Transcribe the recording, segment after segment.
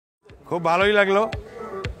খুব ভালোই লাগলো।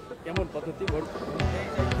 কেমন পদ্ধতি ভোট?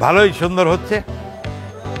 ভালোই, সুন্দর হচ্ছে।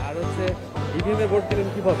 আর হচ্ছে ইভিএমে ভোট দিলেন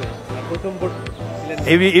কিভাবে? আর প্রথম ভোট দিলেন?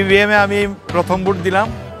 ইভিএমে আমি প্রথম ভোট দিলাম।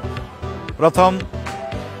 প্রথম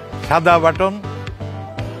সাদা বাটন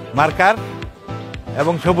মার্কার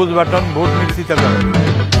এবং সবুজ বাটন ভোট নিশ্চিত করে।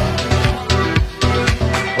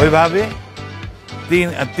 ওইভাবে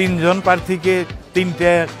তিনজন প্রার্থীকে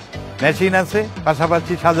 3টে মেশিন আছে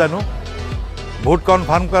পাশাপাশি সাজানো। ভোট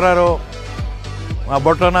কনফার্ম করারও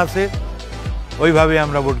বটন আছে। ওইভাবে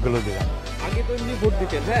আমরা ভোটগুলো দিলাম। আগে তো এমনি ভোট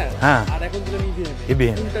দিতেন, হ্যাঁ, আর এখন দিলেন ইভিএমে।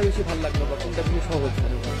 ইভিএম। কোনটা বেশি ভালো লাগলো বা কোনটা বেশি সহজ?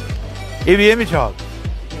 ইভিএমই সহজ।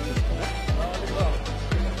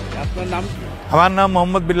 আপনার নাম? আমার নাম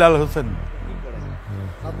মোহাম্মদ বিল্লাল হোসেন।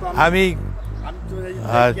 আমি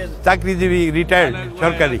চাকরিজীবী, রিটায়ার্ড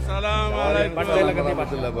সরকারি,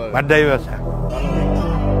 বাড্ডাই বাসা।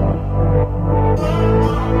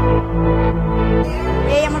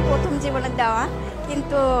 এই আমার প্রথম জীবনের দেওয়া,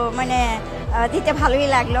 কিন্তু মানে দিতে ভালোই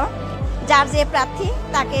লাগলো। যার যে প্রার্থী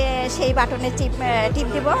তাকে সেই বাটনে টিপ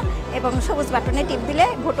দিব এবং সবুজ বাটনে টিপ দিলে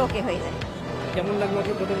ভোট ওকে হয়ে যায়। কেমন লাগলো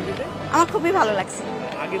আপনার প্রথম দিতে? আমার খুবই ভালো লাগছে।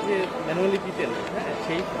 আগে যে ম্যানুয়ালি দিতেন,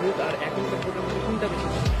 সেই ভোট আর এখনকার ভোটের মধ্যে কোনটা বেশি?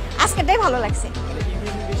 আজকেরটাই ভালো লাগছে।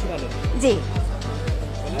 ইভিএম বেশি ভালো? জি,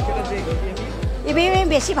 সেটা যে ইভিএম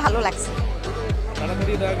বেশি ভালো লাগছে।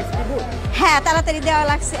 তাড়াতাড়ি দেওয়া গেছে ভোট? হ্যাঁ, তাড়াতাড়ি দেওয়া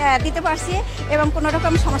লাগছে, দিতে পারছি এবং কোনো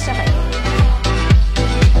রকম সমস্যা হয়নি।